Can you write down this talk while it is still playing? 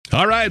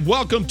All right,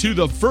 welcome to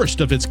the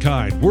first of its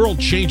kind,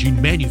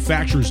 world-changing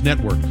manufacturers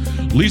network.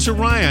 Lisa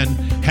Ryan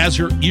has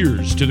her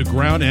ears to the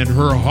ground and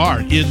her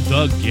heart in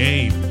the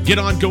game. Get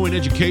ongoing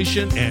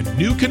education and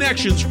new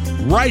connections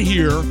right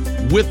here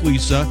with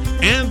Lisa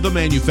and the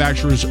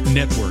Manufacturers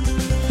Network.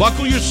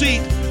 Buckle your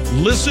seat,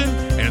 listen,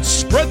 and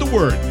spread the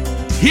word.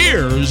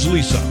 Here's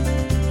Lisa.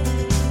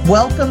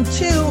 Welcome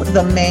to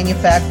the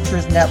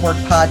Manufacturers Network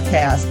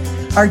podcast.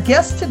 Our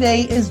guest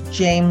today is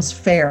James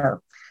Fair.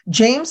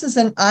 James is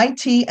an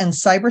IT and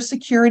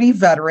cybersecurity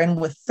veteran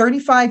with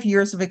 35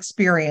 years of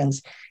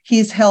experience.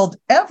 He's held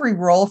every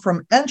role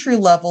from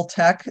entry-level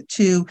tech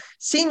to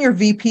senior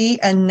VP,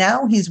 and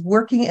now he's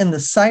working in the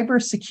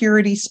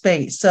cybersecurity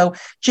space. So,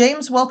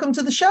 James, welcome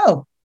to the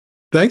show.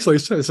 Thanks,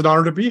 Lisa. It's an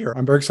honor to be here.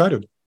 I'm very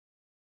excited.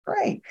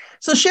 Great.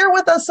 So share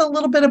with us a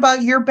little bit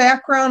about your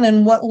background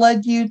and what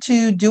led you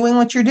to doing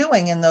what you're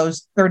doing in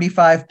those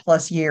 35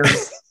 plus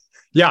years.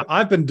 Yeah,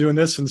 I've been doing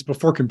this since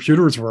before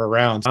computers were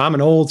around. I'm an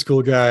old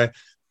school guy.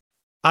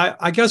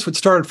 I guess what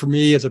started for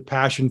me is a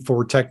passion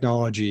for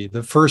technology.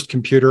 The first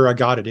computer I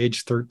got at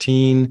age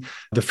 13,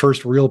 the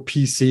first real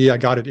PC I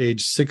got at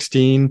age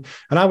 16,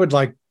 and I would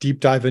deep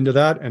dive into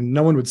that, and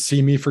no one would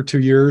see me for 2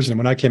 years. And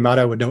when I came out,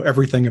 I would know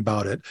everything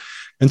about it.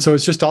 And so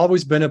it's just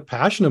always been a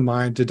passion of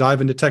mine to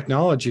dive into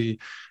technology.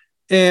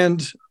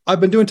 And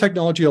I've been doing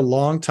technology a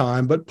long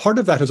time, but part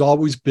of that has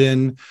always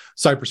been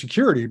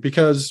cybersecurity,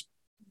 because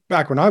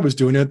back when I was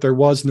doing it, there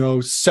was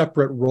no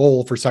separate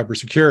role for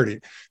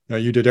cybersecurity.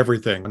 You did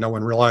everything. No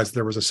one realized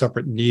there was a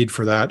separate need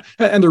for that.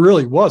 And there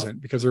really wasn't,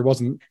 because there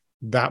wasn't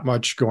that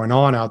much going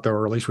on out there,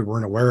 or at least we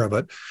weren't aware of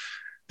it.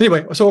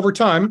 Anyway, so over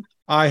time,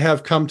 I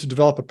have come to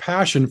develop a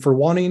passion for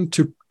wanting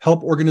to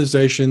help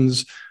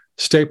organizations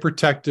stay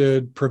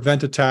protected,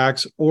 prevent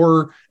attacks,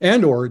 or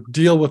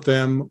deal with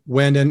them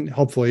when and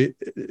hopefully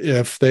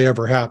if they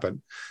ever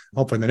happen.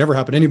 Hopefully they never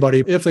happen to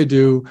anybody. If they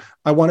do,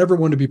 I want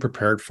everyone to be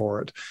prepared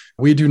for it.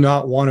 We do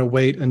not want to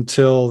wait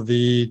until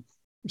the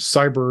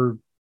cyber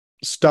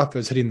stuff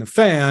is hitting the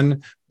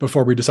fan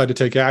before we decide to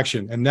take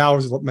action. And now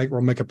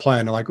we'll make a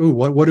plan.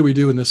 What do we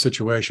do in this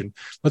situation?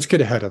 Let's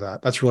get ahead of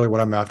that. That's really what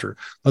I'm after.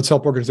 Let's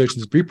help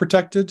organizations be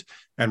protected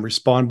and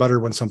respond better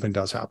when something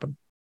does happen.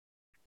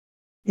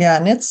 Yeah,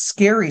 and it's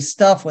scary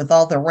stuff with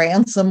all the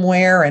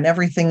ransomware and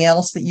everything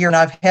else and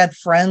I've had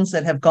friends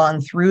that have gone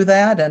through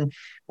that, and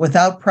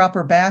without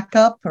proper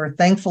backup, or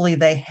thankfully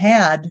they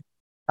had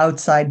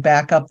outside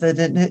backup, that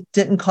it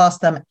didn't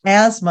cost them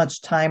as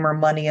much time or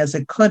money as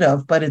it could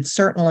have, but it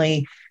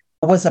certainly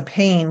was a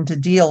pain to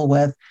deal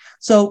with.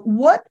 So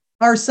what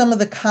are some of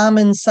the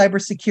common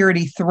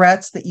cybersecurity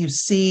threats that you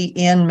see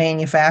in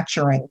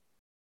manufacturing?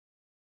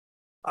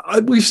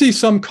 We see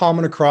some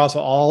common across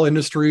all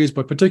industries,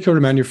 but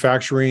particularly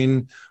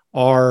manufacturing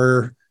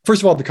are,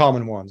 first of all, the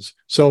common ones.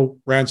 So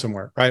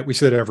ransomware, right? We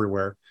see it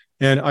everywhere.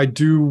 And I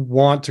do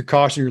want to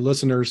caution your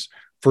listeners,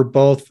 for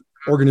both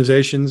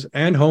organizations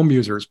and home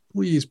users,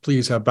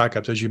 please have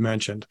backups, as you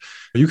mentioned.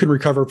 You can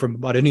recover from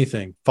about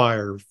anything: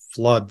 fire,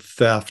 flood,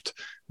 theft,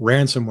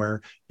 ransomware,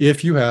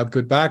 if you have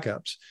good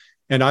backups.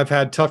 And I've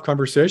had tough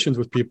conversations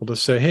with people to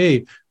say,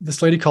 hey,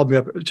 this lady called me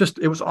up.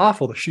 It was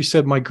awful. She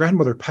said, my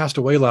grandmother passed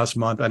away last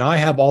month, and I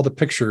have all the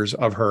pictures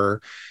of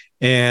her,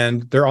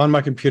 and they're on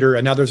my computer,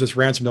 and now there's this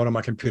ransom note on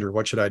my computer.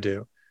 What should I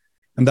do?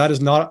 And that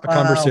is not a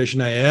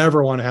conversation I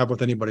ever want to have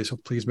with anybody. So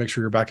please make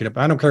sure you're backing up.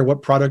 I don't care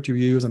what product you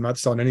use. I'm not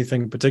selling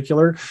anything in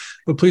particular,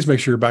 but please make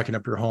sure you're backing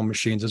up your home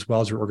machines as well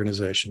as your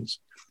organizations.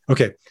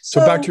 Okay,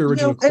 so back to your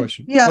original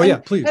question.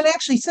 Please. And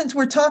actually, since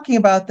we're talking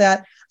about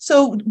that,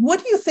 so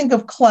what do you think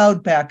of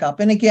cloud backup?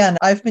 And again,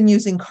 I've been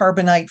using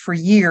Carbonite for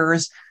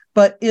years,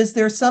 but is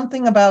there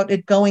something about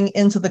it going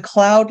into the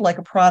cloud, like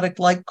a product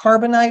like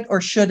Carbonite,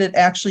 or should it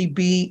actually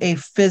be a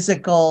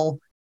physical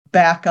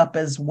backup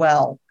as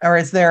well? Or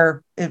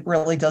it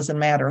really doesn't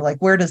matter?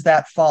 Where does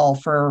that fall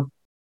for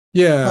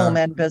home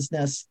and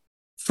business?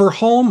 For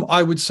home,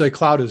 I would say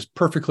cloud is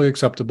perfectly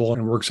acceptable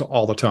and works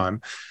all the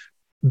time.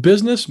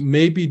 Business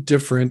may be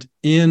different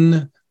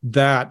in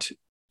that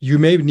you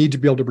may need to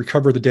be able to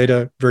recover the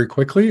data very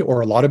quickly,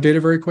 or a lot of data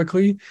very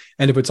quickly.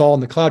 And if it's all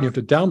in the cloud, you have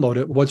to download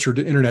it. What's your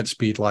internet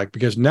speed like?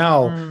 Because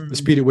now the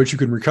speed at which you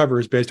can recover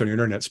is based on your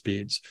internet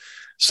speeds.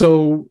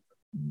 So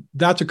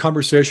that's a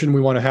conversation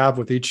we want to have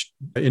with each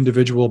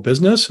individual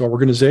business or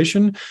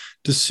organization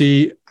to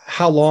see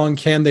how long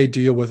can they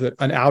deal with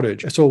an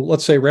outage. So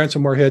let's say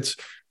ransomware hits,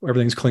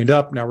 everything's cleaned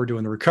up. Now we're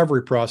doing the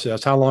recovery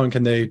process. How long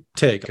can they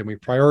take? Can we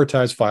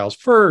prioritize files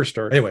first?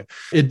 Or anyway,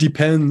 it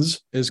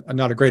depends is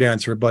not a great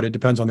answer, but it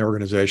depends on the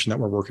organization that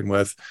we're working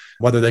with,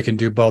 whether they can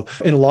do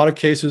both. In a lot of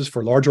cases,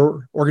 for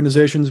larger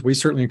organizations, we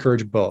certainly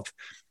encourage both.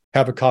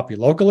 Have a copy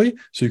locally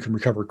so you can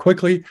recover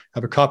quickly.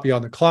 Have a copy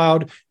on the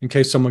cloud in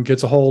case someone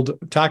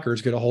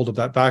attackers get a hold of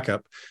that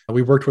backup.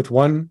 We worked with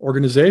one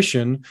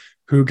organization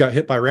who got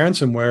hit by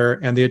ransomware,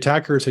 and the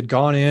attackers had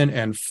gone in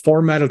and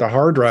formatted the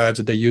hard drives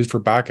that they used for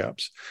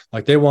backups.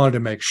 They wanted to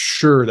make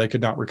sure they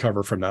could not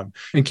recover from them.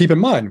 And keep in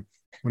mind,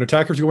 When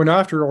attackers are going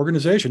after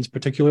organizations,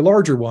 particularly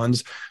larger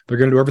ones, they're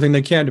going to do everything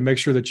they can to make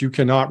sure that you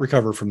cannot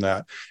recover from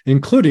that,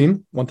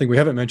 including one thing we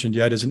haven't mentioned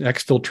yet is an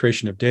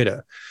exfiltration of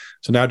data.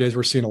 So nowadays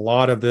we're seeing a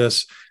lot of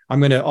this. I'm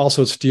going to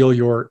also steal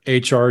your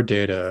HR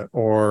data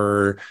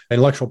or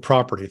intellectual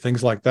property,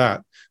 things like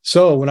that.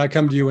 So when I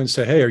come to you and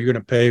say, hey, are you going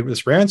to pay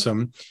this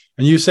ransom?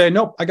 And you say,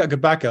 nope, I got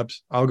good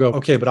backups. I'll go,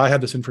 okay, but I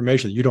have this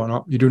information that you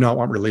do not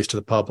want released to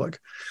the public.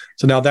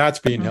 So now that's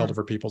being held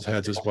over people's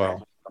heads as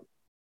well.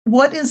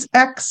 What is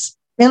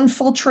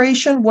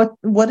exfiltration?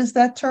 What is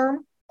that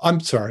term? I'm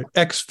sorry,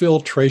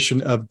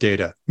 exfiltration of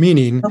data,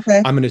 meaning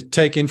I'm going to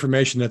take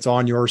information that's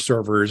on your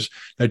servers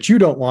that you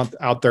don't want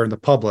out there in the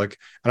public,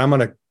 and I'm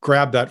going to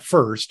grab that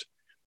first.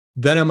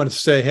 Then I'm going to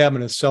say, hey, I'm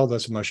going to sell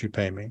this unless you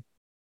pay me.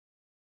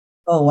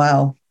 Oh,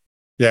 wow.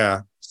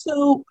 Yeah.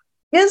 So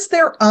is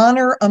there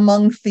honor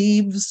among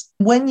thieves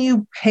when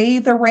you pay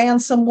the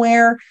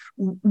ransomware?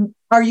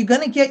 Are you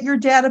going to get your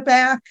data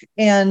back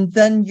and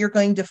then you're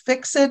going to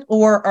fix it,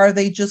 or are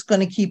they just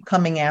going to keep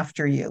coming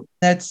after you?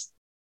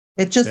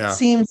 It just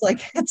seems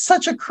like it's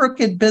such a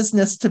crooked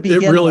business to begin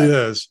with. It really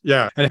is.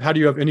 Yeah. And how do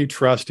you have any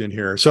trust in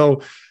here?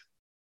 So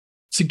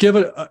to give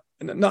it,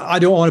 I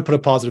don't want to put a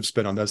positive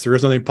spin on this. There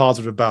is nothing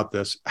positive about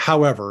this.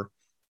 However,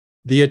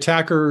 the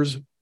attackers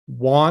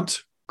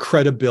want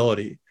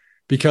credibility,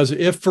 because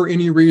if for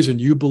any reason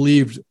you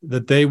believed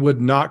that they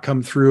would not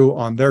come through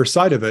on their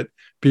side of it,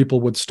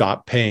 people would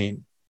stop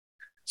paying.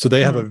 So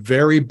they have a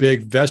very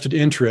big vested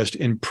interest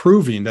in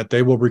proving that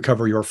they will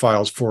recover your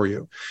files for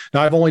you.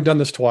 Now, I've only done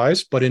this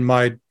twice, but in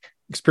my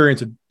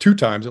experience, 2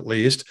 times at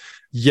least,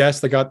 yes,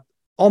 they got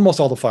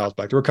almost all the files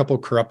back. There were a couple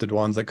of corrupted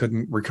ones that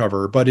couldn't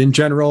recover. But in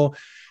general,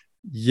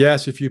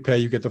 yes, if you pay,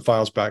 you get the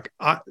files back.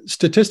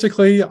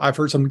 Statistically, I've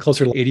heard something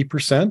closer to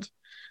 80%.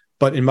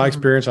 But in my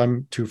experience,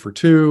 I'm 2 for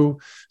 2.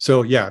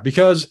 So yeah,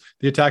 because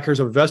the attackers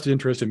have a vested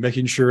interest in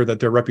making sure that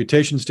their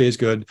reputation stays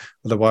good.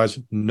 Otherwise,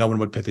 no one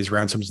would pay these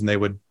ransoms and they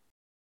would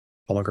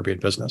no longer be in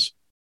business.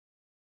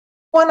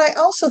 When I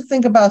also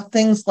think about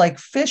things like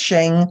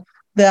phishing,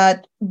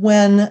 that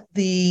when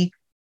the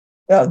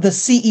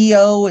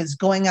CEO is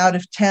going out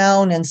of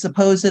town and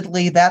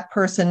supposedly that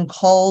person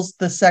calls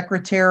the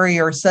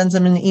secretary or sends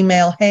them an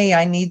email, hey,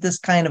 I need this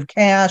kind of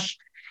cash.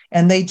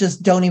 And they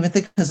just don't even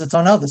think, because it's,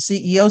 oh no, the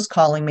CEO's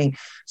calling me.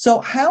 So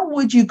how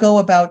would you go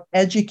about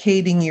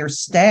educating your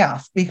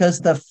staff?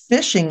 Because the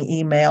phishing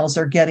emails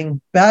are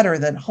getting better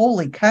than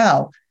holy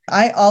cow.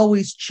 I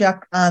always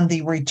check on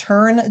the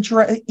return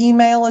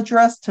email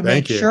address to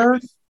make sure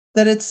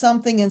that it's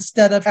something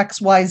instead of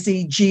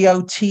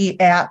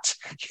XYZGOT at.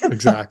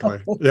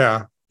 Exactly.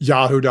 Yeah.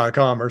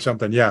 Yahoo.com or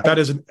something. Yeah. That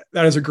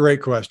is a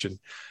great question.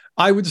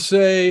 I would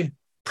say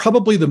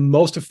probably the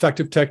most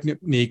effective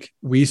technique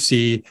we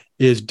see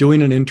is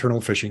doing an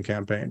internal phishing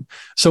campaign.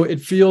 So it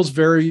feels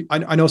very,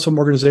 I know some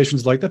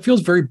organizations like that,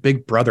 feels very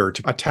big brother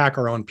to attack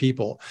our own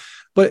people.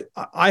 But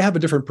I have a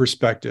different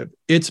perspective.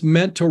 It's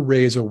meant to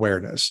raise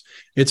awareness.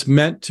 It's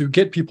meant to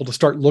get people to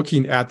start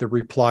looking at the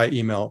reply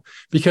email,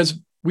 because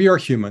we are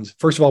humans.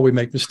 First of all, we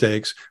make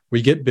mistakes.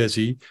 We get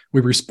busy.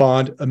 We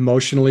respond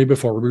emotionally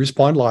before we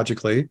respond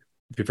logically.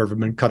 If you've ever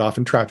been cut off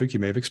in traffic, you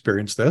may have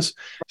experienced this.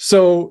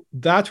 So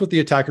that's what the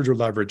attackers are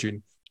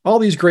leveraging. All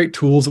these great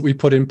tools that we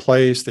put in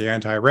place, the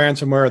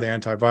anti-ransomware, the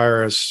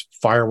antivirus,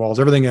 firewalls,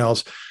 everything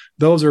else,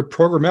 those are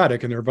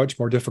programmatic and they're much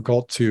more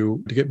difficult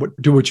to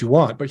do what you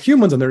want. But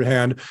humans, on the other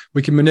hand,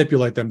 we can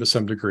manipulate them to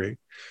some degree.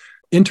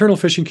 Internal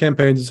phishing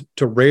campaigns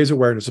to raise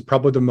awareness is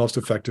probably the most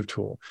effective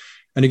tool.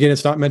 And again,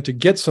 it's not meant to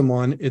get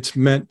someone. It's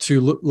meant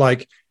to look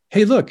like,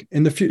 hey, look,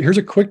 here's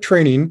a quick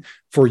training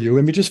for you.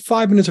 I mean, just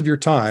 5 minutes of your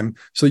time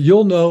so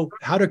you'll know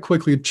how to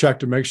quickly check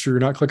to make sure you're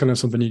not clicking on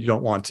something you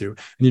don't want to. And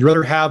you'd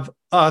rather have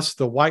us,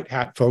 the white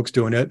hat folks,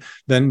 doing it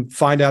than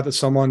find out that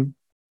someone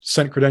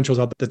sent credentials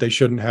out that they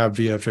shouldn't have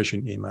via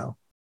phishing email.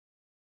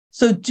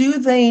 So do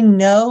they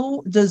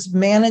know, does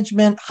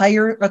management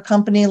hire a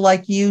company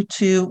like you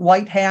to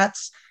white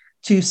hats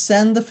to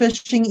send the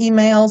phishing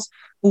emails?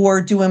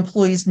 Or do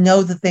employees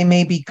know that they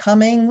may be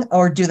coming?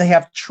 Or do they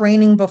have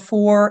training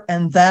before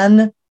and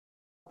then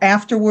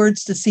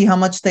afterwards to see how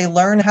much they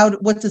learn?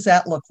 What does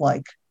that look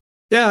like?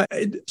 Yeah,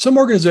 some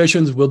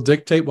organizations will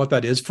dictate what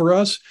that is for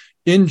us.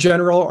 In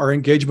general, our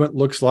engagement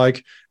looks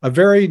like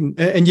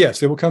and yes,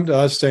 they will come to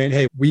us saying,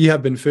 hey, we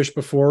have been phished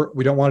before.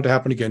 We don't want it to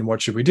happen again.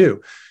 What should we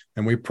do?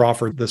 And we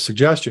proffer the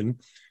suggestion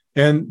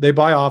and they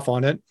buy off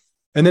on it.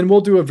 And then we'll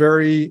do a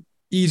very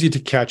easy to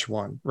catch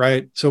one,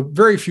 right? So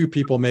very few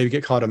people maybe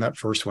get caught on that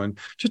first one,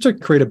 just to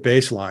create a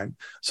baseline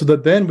so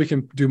that then we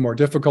can do more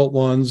difficult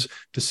ones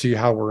to see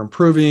how we're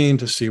improving,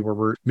 to see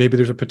where maybe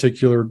there's a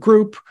particular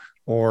group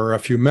or a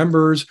few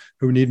members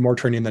who need more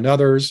training than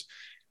others.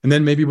 And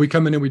then maybe we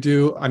come in and we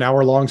do an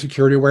hour-long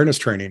security awareness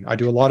training. I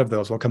do a lot of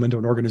those. I'll come into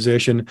an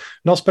organization and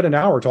I'll spend an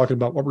hour talking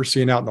about what we're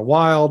seeing out in the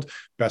wild,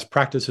 best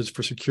practices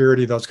for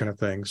security, those kind of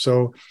things.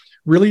 So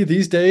really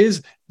these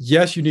days,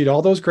 yes, you need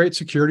all those great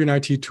security and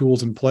IT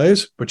tools in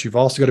place, but you've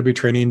also got to be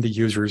training the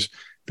users,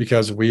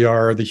 because we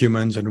are the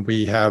humans and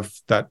we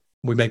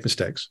make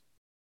mistakes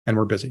and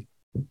we're busy.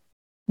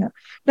 Yeah.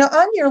 Now,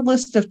 on your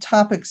list of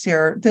topics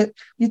here, that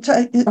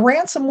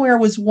ransomware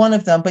was one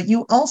of them, but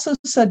you also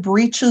said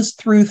breaches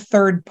through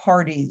third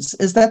parties.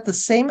 Is that the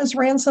same as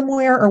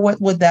ransomware, or what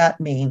would that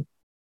mean?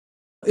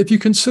 If you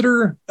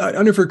consider, I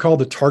don't know if you recall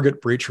the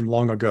Target breach from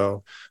long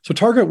ago. So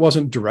Target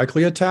wasn't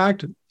directly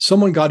attacked.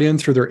 Someone got in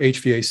through their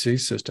HVAC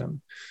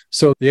system.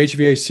 So the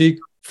HVAC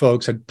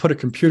folks had put a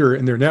computer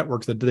in their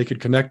network that they could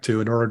connect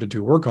to in order to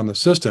do work on the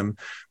system,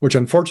 which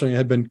unfortunately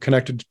had been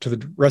connected to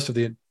the rest of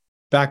the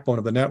backbone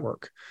of the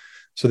network.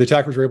 So the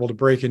attackers were able to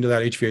break into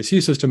that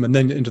HVAC system and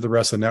then into the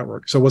rest of the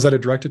network. So was that a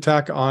direct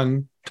attack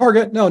on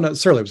Target? No, not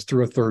necessarily. It was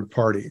through a third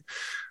party.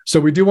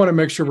 So we do want to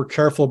make sure we're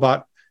careful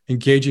about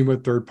engaging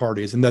with third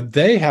parties and that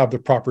they have the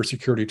proper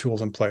security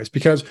tools in place,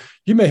 because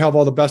you may have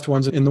all the best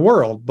ones in the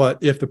world, but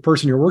if the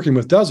person you're working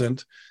with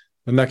doesn't,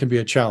 then that can be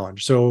a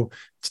challenge. So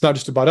it's not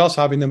just about us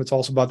having them, it's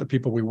also about the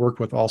people we work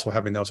with also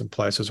having those in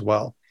place as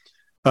well.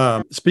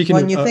 Speaking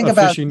When you of think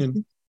about phishing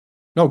and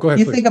no, go ahead.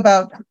 you please. think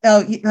about,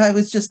 oh, I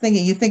was just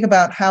thinking, you think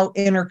about how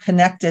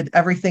interconnected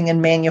everything in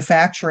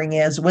manufacturing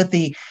is with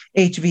the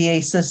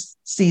HVAC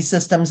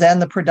systems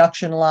and the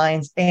production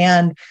lines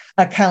and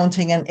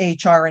accounting and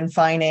HR and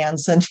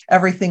finance and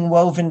everything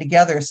woven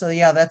together. So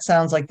yeah, that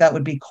sounds like that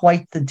would be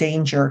quite the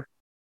danger.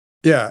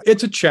 Yeah,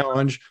 it's a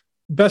challenge.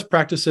 Best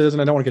practices,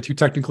 and I don't want to get too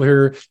technical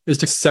here, is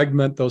to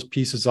segment those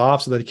pieces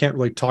off so that they can't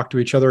really talk to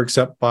each other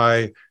except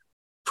by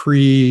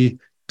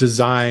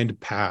pre-designed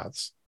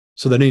paths,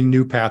 so that any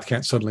new path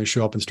can't suddenly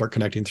show up and start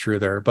connecting through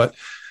there. But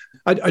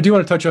I do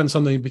want to touch on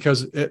something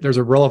because there's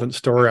a relevant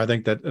story, I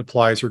think, that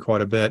applies here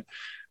quite a bit.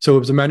 So it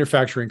was a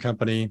manufacturing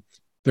company.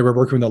 They were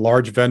working with a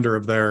large vendor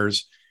of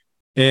theirs,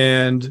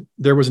 and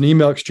there was an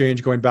email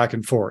exchange going back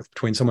and forth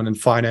between someone in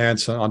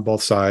finance on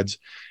both sides.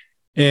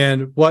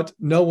 And what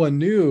no one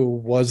knew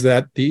was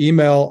that the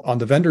email on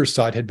the vendor's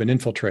side had been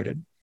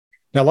infiltrated.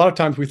 Now, a lot of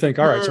times we think,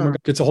 all right, someone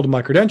gets a hold of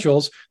my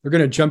credentials, they're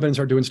going to jump in and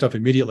start doing stuff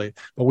immediately.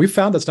 But we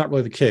found that's not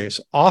really the case.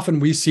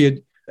 Often we see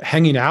it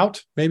hanging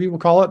out, maybe we'll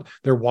call it.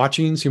 They're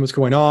watching, seeing what's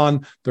going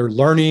on. They're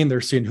learning. They're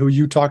seeing who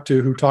you talk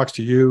to, who talks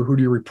to you, who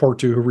do you report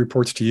to, who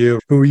reports to you,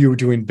 who are you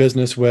doing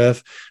business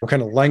with, what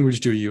kind of language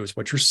do you use,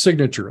 what's your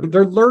signature.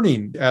 They're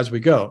learning as we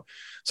go.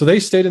 So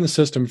they stayed in the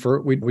system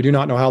for, we do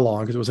not know how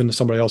long, because it was into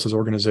somebody else's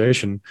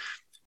organization.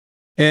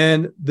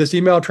 And this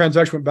email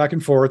transaction went back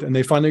and forth, and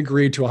they finally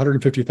agreed to a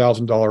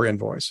 $150,000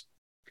 invoice.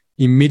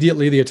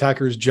 Immediately, the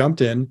attackers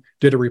jumped in,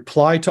 did a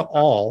reply to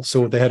all.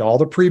 So they had all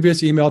the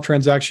previous email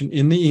transaction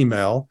in the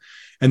email,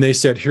 and they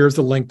said, here's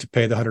the link to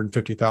pay the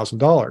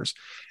 $150,000.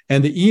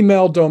 And the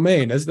email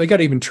domain, as they got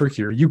even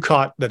trickier, you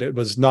caught that it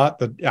was not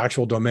the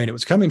actual domain it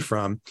was coming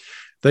from.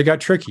 They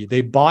got tricky.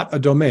 They bought a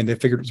domain. They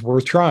figured it was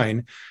worth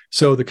trying.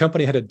 So the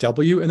company had a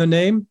W in the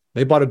name.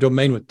 They bought a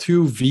domain with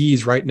two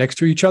V's right next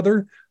to each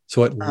other.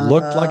 So it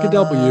looked like a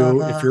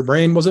W if your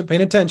brain wasn't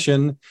paying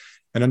attention.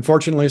 And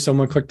unfortunately,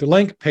 someone clicked the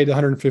link, paid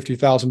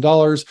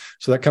 $150,000.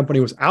 So that company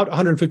was out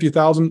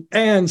 $150,000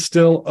 and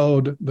still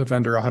owed the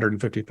vendor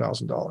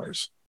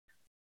 $150,000.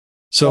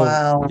 So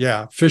Wow.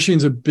 yeah,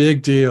 phishing's a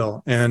big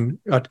deal, and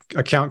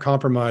account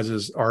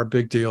compromises are a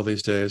big deal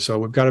these days. So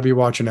we've got to be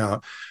watching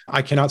out.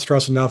 I cannot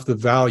stress enough the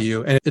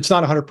value, and it's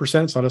not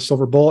 100%, it's not a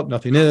silver bullet,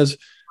 nothing is,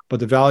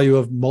 but the value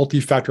of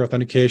multi-factor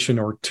authentication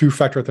or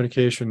two-factor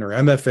authentication or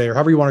MFA or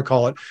however you want to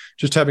call it,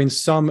 just having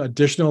some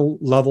additional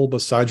level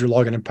besides your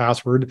login and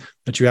password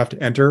that you have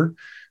to enter.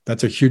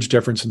 That's a huge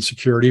difference in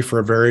security for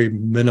a very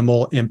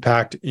minimal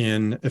impact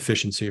in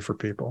efficiency for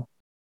people.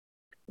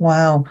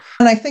 Wow.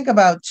 And I think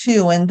about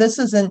too, and this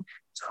isn't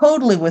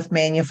totally with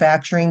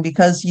manufacturing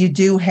because you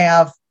do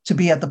have to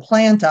be at the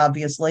plant,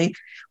 obviously,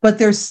 but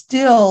there's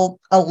still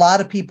a lot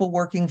of people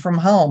working from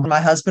home.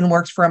 My husband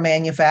works for a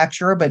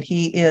manufacturer, but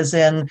he is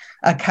in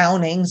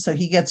accounting, so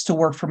he gets to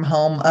work from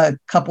home a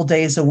couple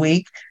days a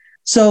week.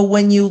 So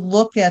when you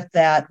look at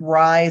that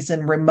rise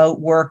in remote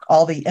work,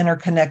 all the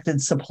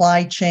interconnected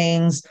supply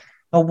chains,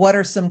 what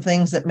are some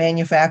things that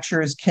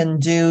manufacturers can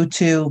do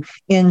to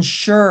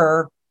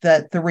ensure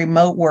that the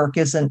remote work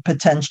isn't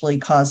potentially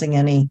causing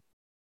any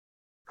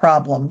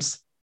problems?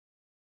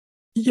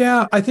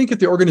 Yeah, I think if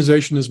the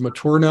organization is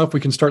mature enough, we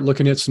can start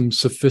looking at some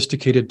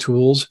sophisticated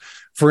tools.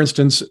 For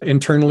instance,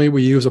 internally,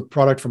 we use a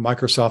product from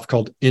Microsoft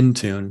called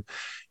Intune.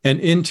 And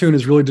Intune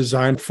is really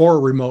designed for a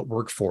remote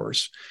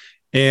workforce.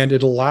 And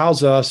it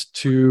allows us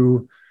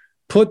to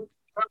put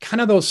kind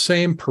of those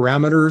same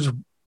parameters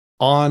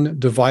on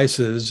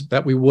devices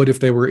that we would if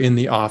they were in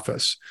the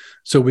office.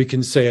 So we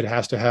can say it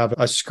has to have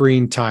a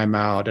screen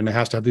timeout, and it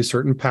has to have these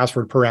certain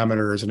password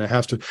parameters, and it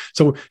has to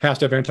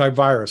have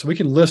antivirus. So we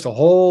can list a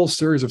whole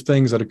series of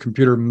things that a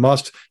computer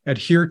must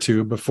adhere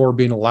to before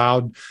being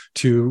allowed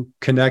to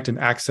connect and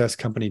access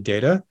company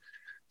data.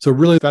 So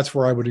really, that's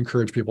where I would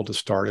encourage people to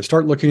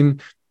start looking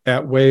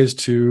at ways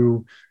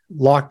to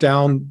lock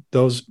down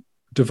those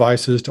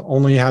devices to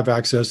only have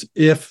access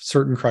if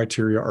certain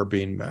criteria are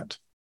being met.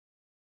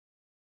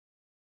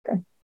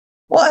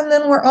 Well, and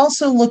then we're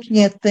also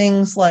looking at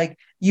things like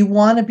you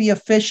want to be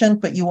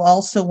efficient, but you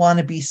also want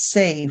to be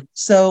safe.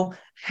 So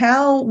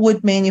how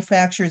would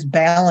manufacturers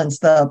balance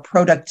the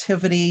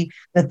productivity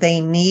that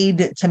they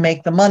need to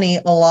make the money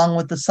along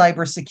with the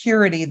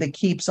cybersecurity that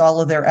keeps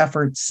all of their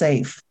efforts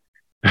safe?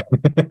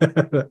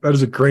 That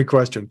is a great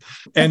question.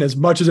 And as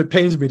much as it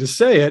pains me to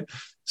say it,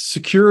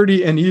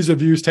 security and ease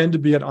of use tend to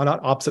be on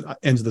opposite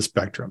ends of the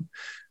spectrum.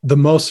 The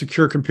most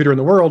secure computer in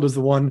the world is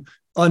the one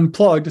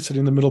unplugged sitting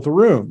in the middle of the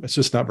room. It's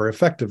just not very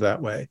effective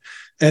that way.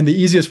 And the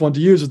easiest one to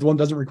use is the one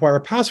that doesn't require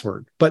a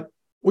password. But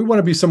we want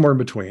to be somewhere in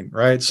between,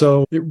 right?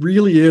 So it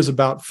really is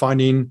about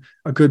finding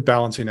a good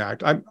balancing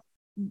act.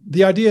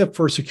 The idea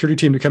for a security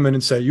team to come in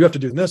and say, you have to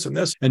do this and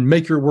this and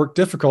make your work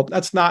difficult,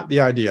 that's not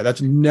the idea.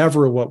 That's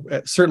never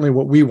certainly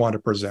what we want to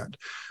present.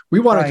 We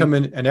want to come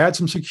in and add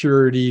some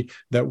security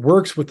that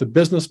works with the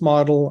business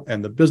model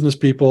and the business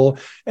people.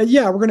 And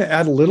yeah, we're going to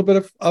add a little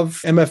bit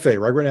of MFA, right?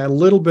 We're going to add a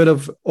little bit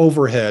of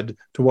overhead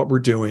to what we're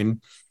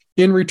doing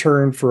in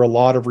return for a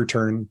lot of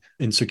return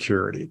in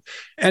security.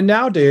 And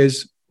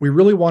nowadays, we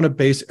really want to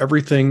base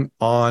everything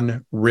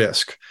on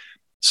risk.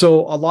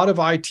 So a lot of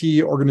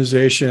IT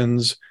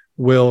organizations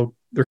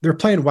they're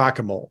playing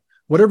whack-a-mole.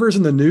 Whatever is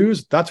in the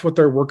news, that's what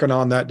they're working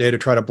on that day to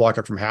try to block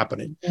it from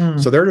happening.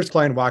 So they're just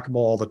playing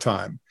whack-a-mole all the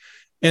time.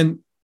 And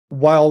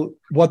while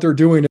what they're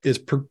doing is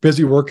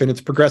busy work and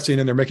it's progressing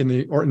and they're making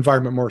the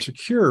environment more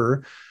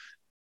secure,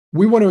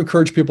 we want to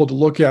encourage people to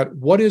look at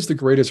what is the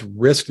greatest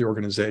risk to the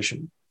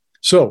organization.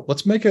 So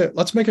let's make a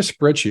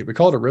spreadsheet. We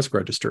call it a risk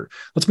register.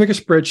 Let's make a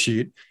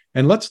spreadsheet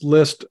and let's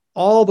list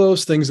all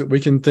those things that we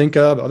can think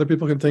of, other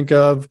people can think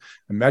of,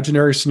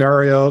 imaginary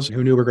scenarios.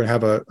 Who knew we were going to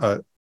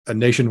have a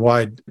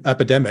nationwide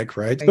epidemic,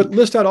 right? But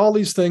list out all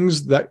these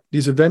things,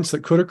 these events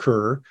that could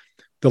occur,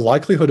 the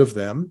likelihood of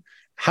them,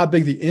 how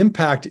big the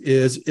impact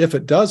is if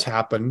it does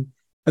happen.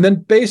 And then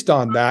based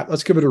on that,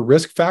 let's give it a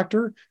risk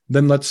factor.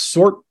 Then let's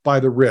sort by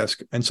the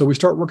risk. And so we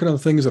start working on the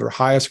things that are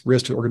highest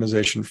risk to the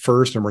organization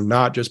first, and we're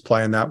not just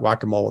playing that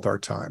whack-a-mole with our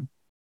time.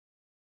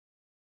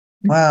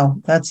 Wow,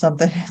 that's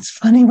something. It's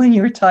funny when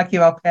you were talking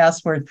about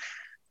passwords.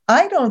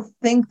 I don't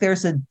think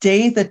there's a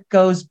day that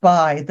goes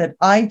by that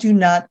I do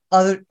not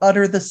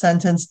utter the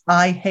sentence,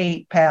 I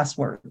hate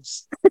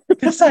passwords,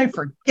 because I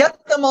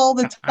forget them all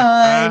the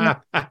time.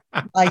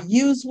 I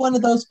use one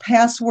of those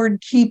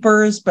password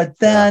keepers, but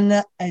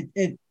then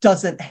it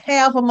doesn't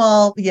have them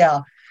all.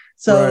 Yeah.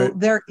 So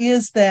there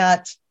is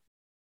that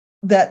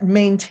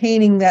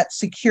maintaining that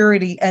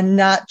security and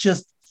not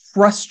just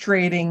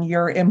frustrating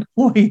your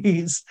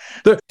employees.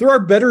 There are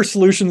better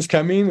solutions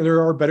coming.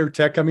 There are better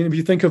tech. I mean, if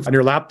you think of on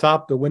your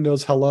laptop, the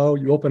Windows Hello,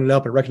 you open it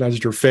up, it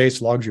recognizes your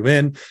face, logs you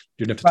in.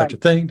 You didn't have to touch a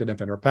thing, didn't have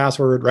to enter a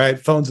password, right?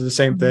 Phones are the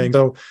same thing.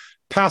 So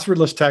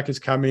passwordless tech is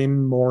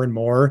coming more and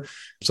more.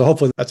 So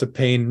hopefully that's a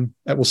pain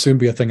that will soon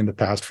be a thing in the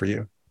past for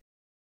you.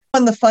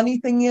 And the funny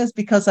thing is,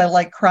 because I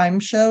like crime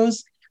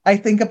shows, I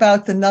think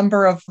about the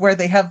number of where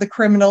they have the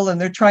criminal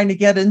and they're trying to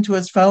get into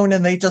his phone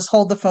and they just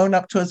hold the phone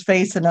up to his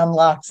face and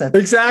unlocks it.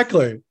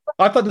 Exactly.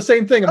 I thought the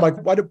same thing. I'm like,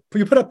 why do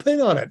you put a pin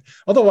on it?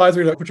 Otherwise,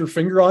 you're going to put your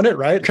finger on it,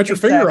 right? Cut your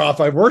finger off.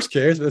 By worst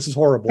case, this is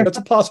horrible. That's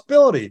a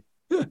possibility.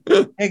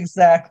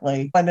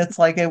 Exactly. And it's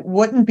like, it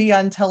wouldn't be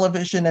on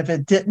television if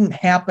it didn't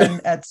happen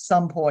at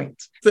some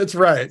point. That's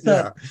right.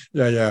 So,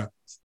 yeah.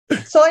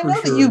 So I know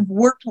that you've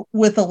worked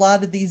with a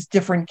lot of these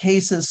different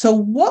cases. So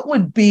what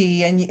would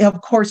be, and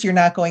of course you're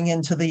not going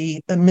into the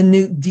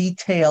minute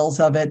details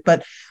of it,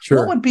 but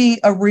what would be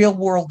a real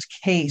world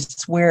case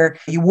where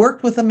you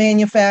worked with a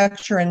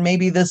manufacturer and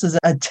maybe this is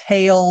a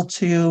tale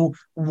to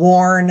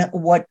warn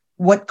what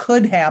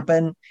could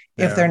happen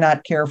if they're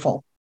not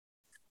careful?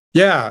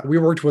 Yeah, we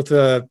worked with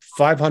a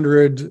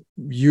 500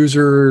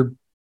 user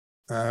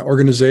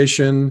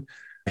organization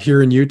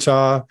here in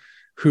Utah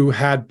who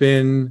had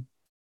been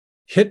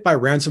hit by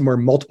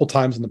ransomware multiple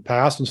times in the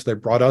past, and so they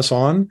brought us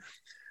on.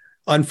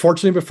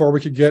 Unfortunately, before we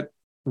could get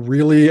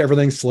really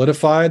everything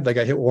solidified, they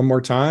got hit one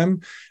more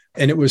time,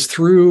 and it was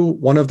through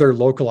one of their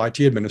local IT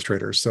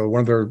administrators. So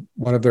one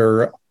of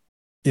their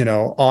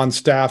on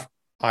staff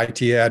IT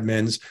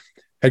admins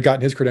had gotten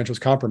his credentials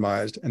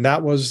compromised, and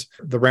that was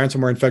the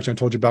ransomware infection I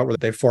told you about, where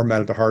they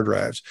formatted the hard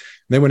drives.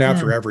 And they went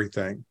after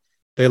everything.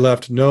 They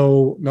left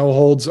no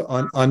holds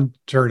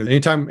unturned.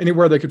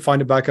 Anywhere they could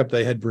find a backup,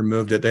 they had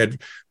removed it. They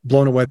had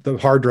blown away the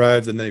hard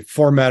drives and they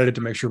formatted it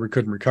to make sure we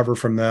couldn't recover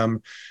from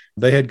them.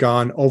 They had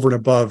gone over and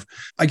above.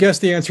 I guess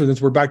the answer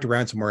is we're back to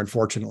ransomware,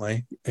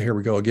 unfortunately. Here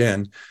we go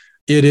again.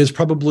 It is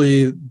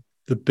probably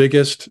the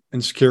biggest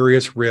and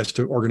scariest risk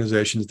to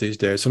organizations these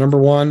days. So number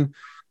one,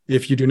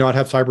 if you do not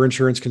have cyber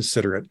insurance,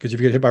 consider it. Because if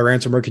you get hit by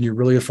ransomware, can you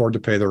really afford to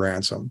pay the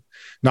ransom?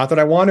 Not that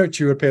I wanted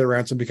you to pay the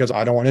ransom, because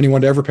I don't want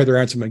anyone to ever pay the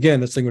ransom again.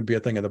 This thing would be a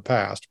thing of the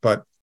past.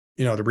 But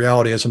the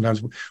reality is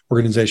sometimes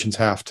organizations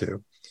have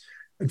to.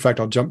 In fact,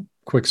 I'll jump,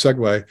 quick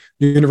segue.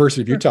 The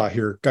University of Utah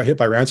here got hit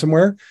by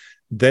ransomware.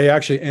 They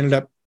actually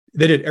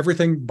they did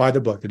everything by the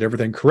book. They did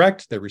everything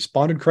correct. They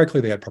responded correctly.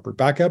 They had proper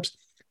backups.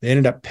 They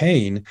ended up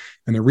paying.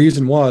 And the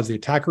reason was the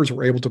attackers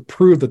were able to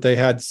prove that they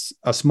had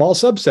a small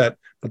subset,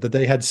 but that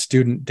they had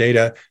student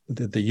data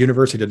that the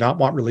university did not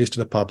want released to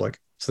the public.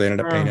 So they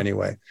ended up paying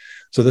anyway.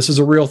 So this is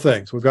a real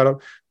thing. So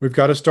we've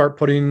got to start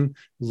putting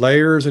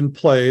layers in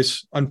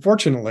place.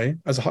 Unfortunately,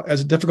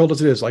 as difficult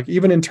as it is, like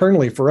even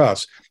internally for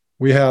us,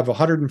 we have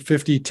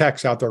 150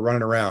 techs out there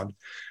running around,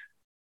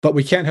 but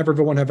we can't have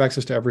everyone have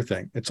access to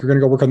everything. We're going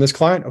to go work on this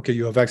client. Okay,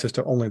 you have access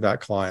to only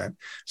that client.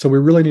 So we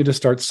really need to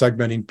start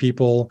segmenting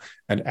people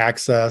and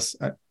access.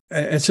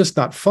 It's just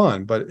not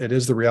fun, but it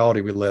is the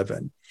reality we live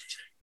in.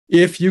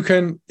 If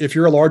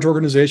you're a large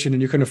organization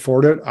and you can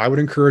afford it, I would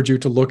encourage you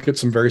to look at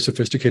some very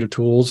sophisticated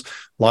tools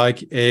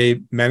like a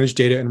managed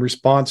data and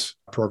response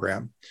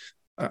program.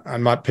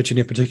 I'm not pitching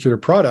a particular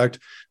product,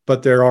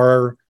 but there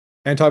are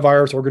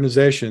antivirus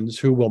organizations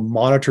who will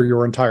monitor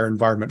your entire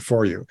environment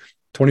for you.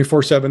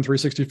 24/7,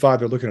 365,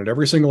 they're looking at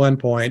every single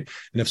endpoint.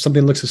 And if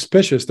something looks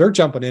suspicious, they're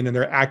jumping in and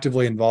they're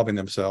actively involving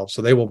themselves.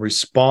 So they will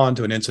respond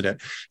to an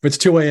incident. If it's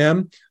 2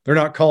 a.m., they're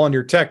not calling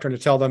your tech trying to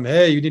tell them,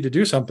 hey, you need to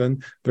do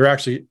something. They're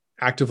actually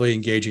actively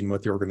engaging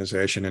with the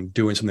organization and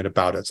doing something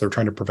about it. So they're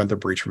trying to prevent the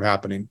breach from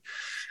happening.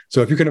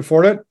 So if you can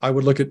afford it, I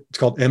would it's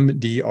called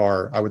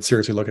MDR. I would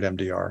seriously look at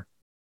MDR.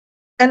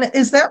 And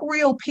is that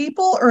real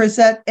people or is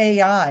that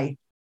AI?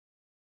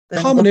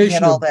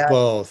 Combination of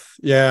both.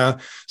 Yeah.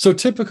 So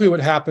typically what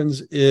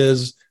happens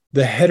is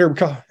the header,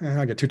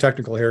 I get too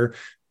technical here.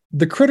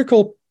 The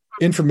critical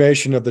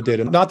information of the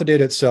data, not the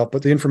data itself,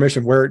 but the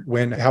information where it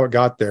went, how it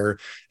got there,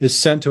 is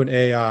sent to an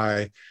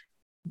AI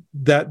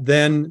that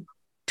then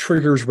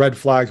triggers red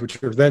flags,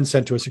 which are then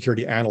sent to a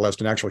security analyst,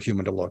 an actual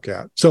human to look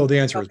at. So the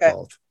answer is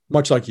both,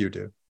 much like you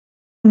do.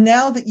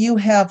 Now that you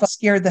have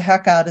scared the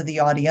heck out of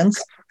the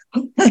audience,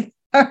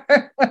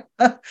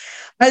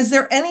 is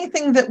there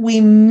anything that we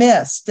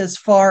missed as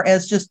far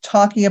as just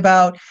talking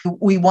about,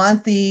 we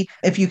want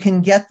if you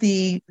can get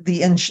the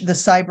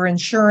cyber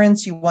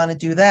insurance, you want to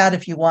do that.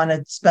 If you want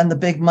to spend the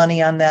big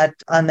money on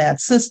that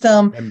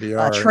system,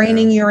 MDR,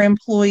 training your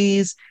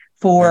employees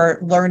for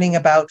learning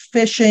about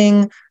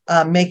phishing,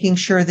 making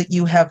sure that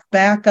you have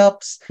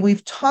backups.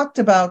 We've talked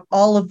about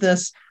all of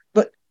this,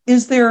 but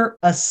is there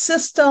a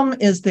system?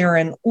 Is there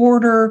an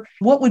order?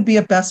 What would be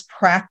a best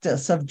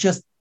practice of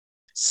just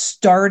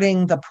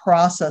starting the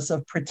process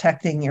of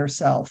protecting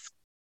yourself?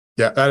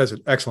 Yeah, that is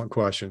an excellent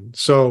question.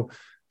 So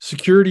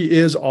security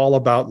is all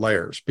about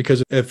layers,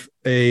 because if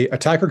a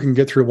attacker can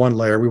get through one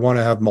layer, we want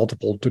to have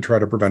multiple to try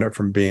to prevent it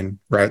from being,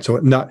 right? So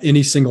not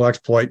any single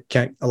exploit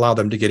can't allow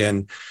them to get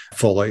in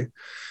fully.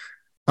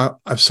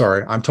 I'm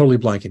sorry, I'm totally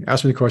blanking.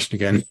 Ask me the question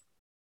again.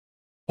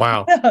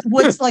 Wow.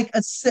 What's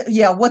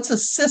a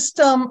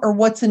system or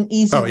what's an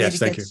easy way to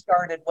get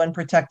started when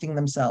protecting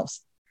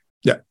themselves?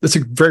 Yeah, that's a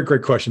very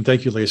great question.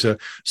 Thank you, Lisa.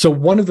 So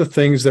one of the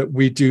things that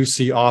we do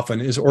see often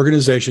is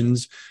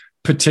organizations,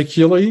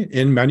 particularly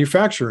in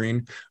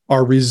manufacturing,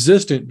 are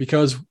resistant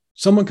because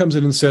someone comes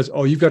in and says,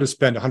 oh, you've got to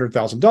spend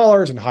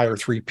 $100,000 and hire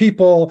 3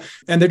 people.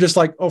 And they're just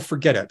like, oh,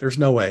 forget it. There's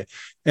no way.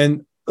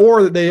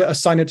 Or they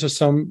assign it to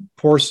some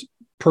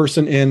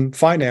person in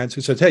finance who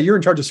says, hey, you're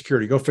in charge of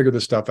security. Go figure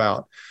this stuff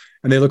out.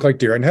 And they look like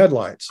deer in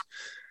headlights.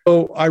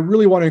 So I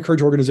really want to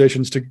encourage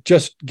organizations to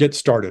just get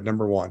started.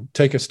 Number one,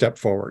 take a step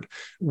forward.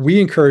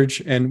 We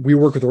encourage and we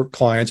work with our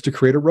clients to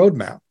create a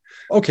roadmap.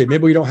 Okay,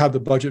 maybe we don't have the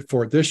budget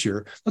for it this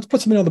year. Let's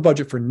put something on the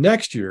budget for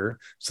next year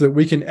so that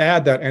we can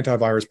add that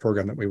antivirus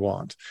program that we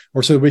want,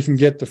 or so that we can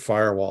get the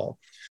firewall.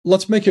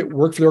 Let's make it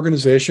work for the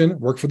organization,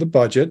 work for the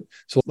budget.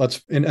 So let's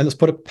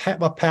put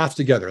a path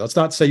together. Let's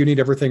not say you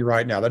need everything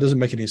right now. That doesn't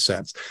make any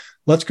sense.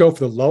 Let's go for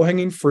the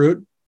low-hanging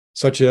fruit,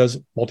 such as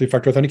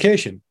multi-factor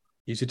authentication.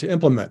 Easy to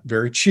implement,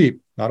 very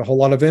cheap, not a whole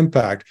lot of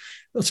impact.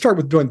 Let's start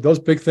with doing those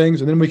big things,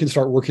 and then we can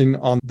start working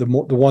on the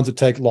ones that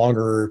take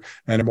longer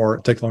and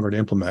take longer to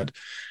implement.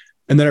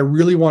 And then I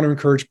really want to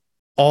encourage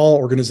all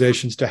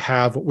organizations to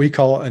have what we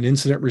call an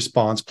incident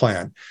response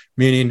plan,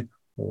 meaning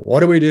what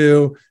do we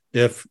do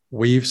if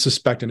we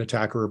suspect an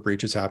attack or a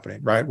breach is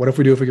happening, right? What if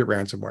we get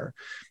ransomware?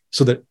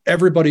 So that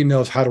everybody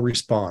knows how to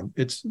respond.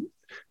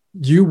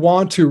 You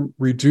want to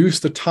reduce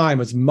the time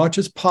as much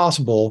as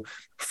possible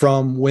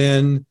from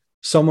when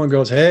someone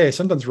goes, hey,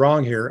 something's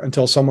wrong here,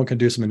 until someone can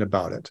do something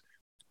about it.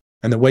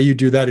 And the way you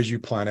do that is you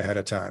plan ahead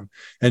of time.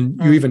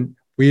 And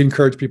we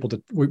encourage people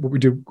to, we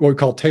do what we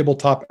call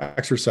tabletop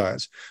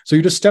exercise. So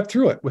you just step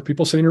through it with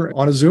people sitting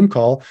on a Zoom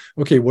call.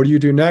 Okay, what do you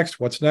do next?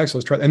 What's next?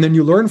 Let's try. And then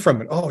you learn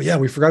from it. Oh yeah,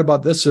 we forgot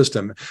about this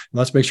system.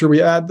 Let's make sure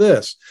we add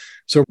this.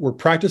 So we're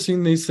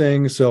practicing these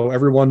things so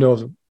everyone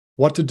knows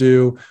what to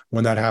do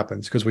when that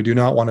happens, because we do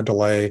not want to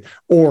delay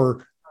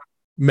or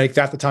make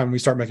that the time we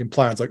start making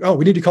plans. Like, oh,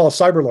 we need to call a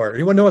cyber lawyer.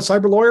 Anyone know a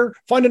cyber lawyer?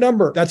 Find a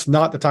number. That's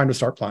not the time to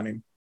start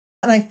planning.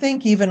 And I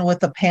think even with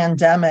the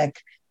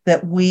pandemic,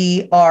 that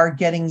we are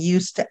getting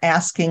used to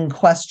asking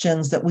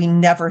questions that we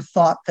never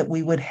thought that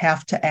we would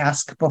have to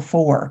ask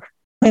before.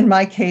 In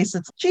my case,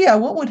 it's, I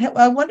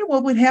wonder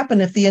what would happen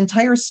if the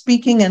entire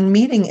speaking and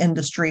meeting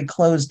industry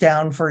closed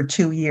down for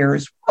 2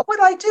 years. What would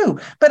I do?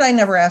 But I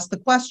never asked the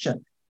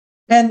question.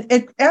 And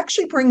it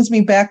actually brings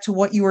me back to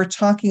what you were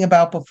talking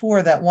about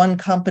before, that one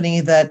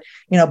company that,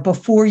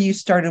 before you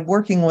started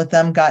working with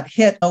them got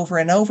hit over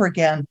and over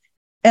again.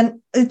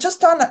 And it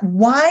just dawned on,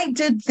 why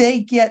did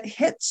they get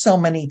hit so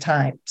many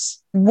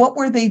times? What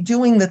were they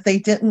doing that they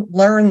didn't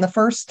learn the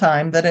first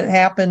time that it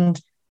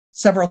happened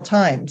several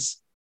times?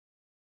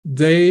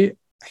 They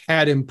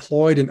had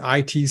employed an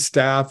IT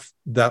staff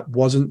that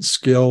wasn't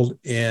skilled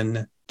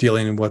in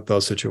dealing with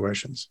those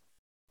situations.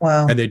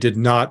 Wow. And they did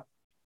not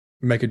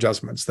make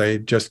adjustments. They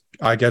just,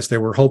 I guess they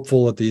were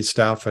hopeful that the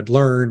staff had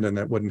learned and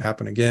it wouldn't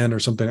happen again or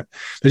something.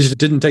 They just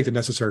didn't take the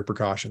necessary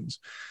precautions.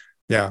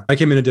 Yeah. I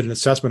came in and did an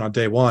assessment on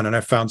day one, and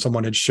I found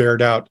someone had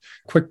shared out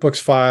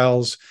QuickBooks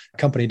files,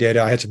 company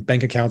data. I had some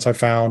bank accounts I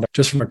found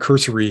just from a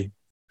cursory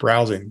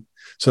browsing.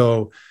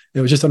 So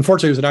it was just,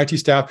 unfortunately, it was an IT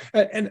staff.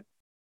 And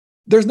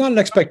there's not an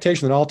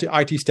expectation that all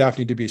IT staff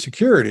need to be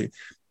security,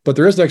 but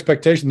there is an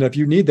expectation that if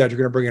you need that, you're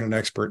going to bring in an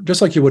expert,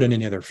 just like you would in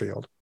any other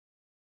field.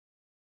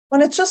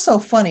 Well, it's just so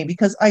funny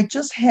because I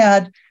just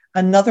had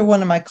another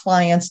one of my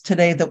clients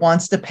today that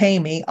wants to pay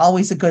me,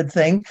 always a good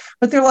thing,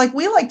 but they're like,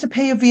 we like to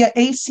pay via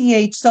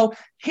ACH. So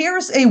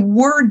here's a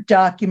Word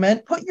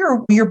document, put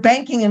your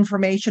banking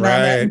information on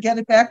that and get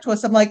it back to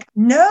us. I'm like,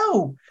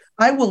 no,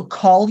 I will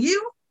call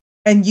you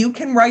and you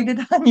can write it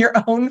on your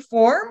own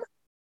form.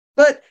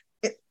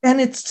 And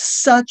it's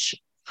such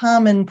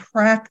common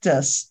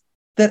practice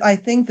that I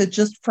think that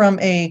just from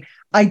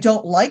I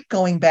don't like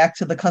going back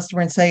to the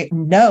customer and say,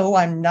 no,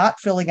 I'm not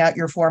filling out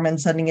your form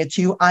and sending it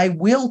to you. I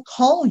will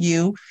call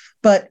you,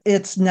 but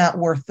it's not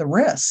worth the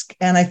risk.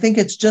 And I think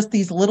it's just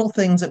these little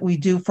things that we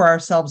do for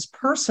ourselves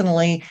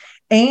personally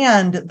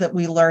and that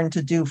we learn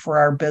to do for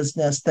our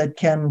business that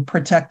can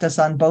protect us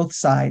on both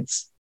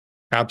sides.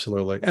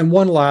 Absolutely. And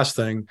one last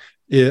thing,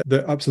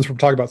 since we're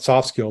talking about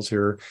soft skills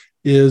here,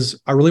 is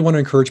I really want to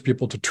encourage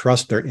people to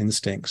trust their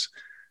instincts.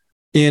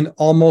 In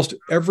almost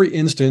every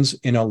instance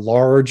in a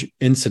large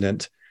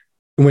incident,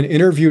 when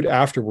interviewed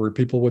afterward,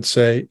 people would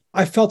say,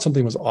 I felt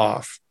something was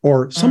off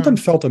or something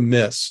felt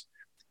amiss.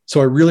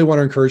 So I really want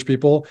to encourage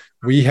people.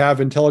 We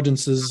have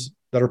intelligences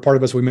that are part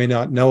of us we may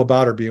not know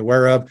about or be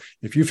aware of.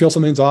 If you feel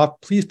something's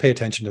off, please pay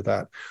attention to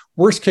that.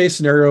 Worst case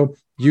scenario,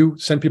 you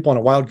send people on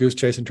a wild goose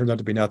chase and it turns out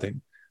to be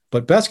nothing.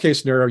 But best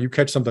case scenario, you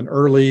catch something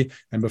early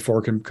and before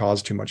it can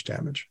cause too much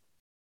damage.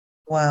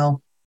 Wow.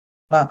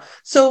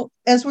 So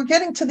as we're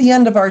getting to the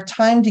end of our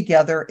time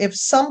together, if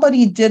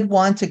somebody did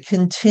want to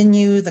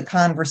continue the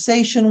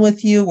conversation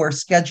with you or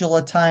schedule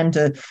a time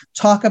to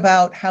talk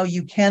about how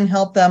you can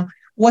help them,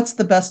 what's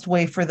the best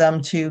way for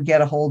them to get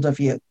a hold of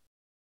you?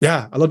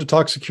 Yeah, I love to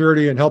talk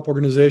security and help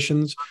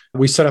organizations.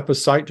 We set up a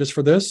site just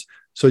for this.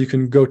 So you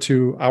can go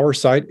to our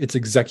site. It's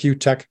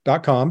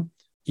executech.com,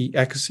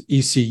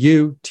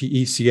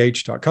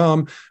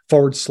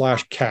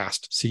 executech.com/cast,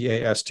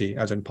 CAST,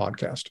 as in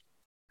podcast.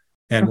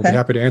 And we'll be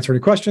happy to answer any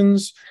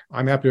questions.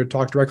 I'm happy to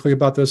talk directly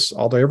about this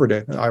all day, every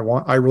day.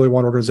 I really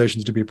want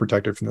organizations to be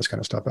protected from this kind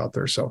of stuff out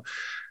there. So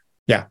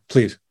yeah,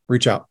 please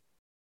reach out.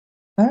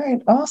 All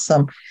right.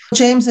 Awesome.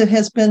 James, it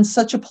has been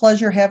such a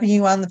pleasure having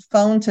you on the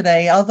phone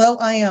today. Although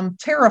I am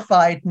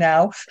terrified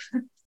now,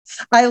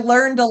 I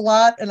learned a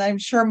lot and I'm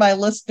sure my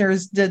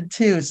listeners did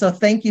too. So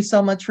thank you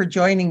so much for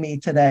joining me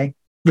today.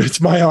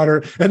 It's my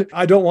honor. And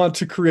I don't want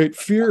to create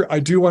fear. I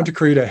do want to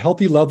create a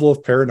healthy level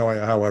of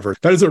paranoia, however.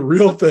 That is a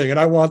real thing, and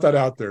I want that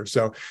out there.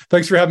 So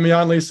thanks for having me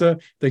on, Lisa.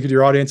 Thank you to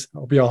your audience. I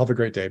hope you all have a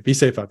great day. Be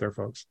safe out there,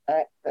 folks. All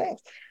right,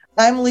 thanks.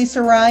 I'm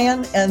Lisa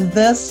Ryan, and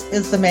this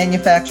is the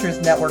Manufacturers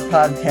Network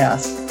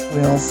Podcast.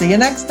 We'll see you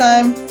next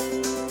time.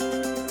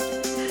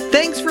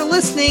 Thanks for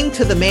listening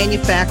to the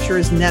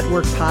Manufacturers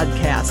Network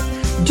Podcast.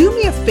 Do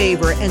me a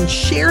favor and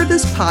share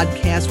this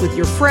podcast with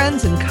your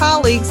friends and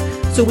colleagues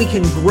so we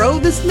can grow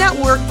this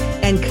network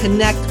and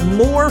connect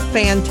more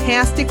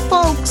fantastic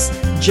folks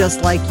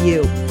just like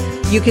you.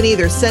 You can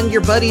either send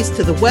your buddies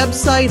to the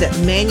website at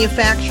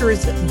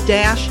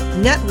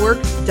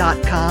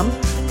manufacturers-network.com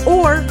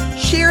or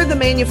share the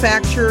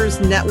Manufacturers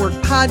Network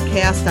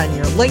podcast on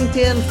your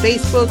LinkedIn,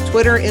 Facebook,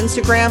 Twitter,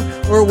 Instagram,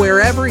 or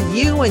wherever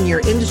you and your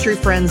industry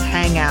friends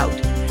hang out.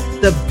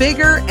 The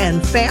bigger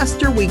and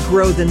faster we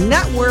grow the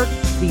network,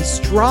 the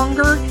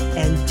stronger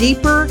and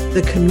deeper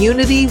the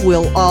community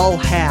we'll all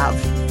have.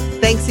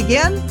 Thanks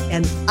again,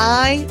 and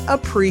I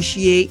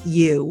appreciate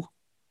you.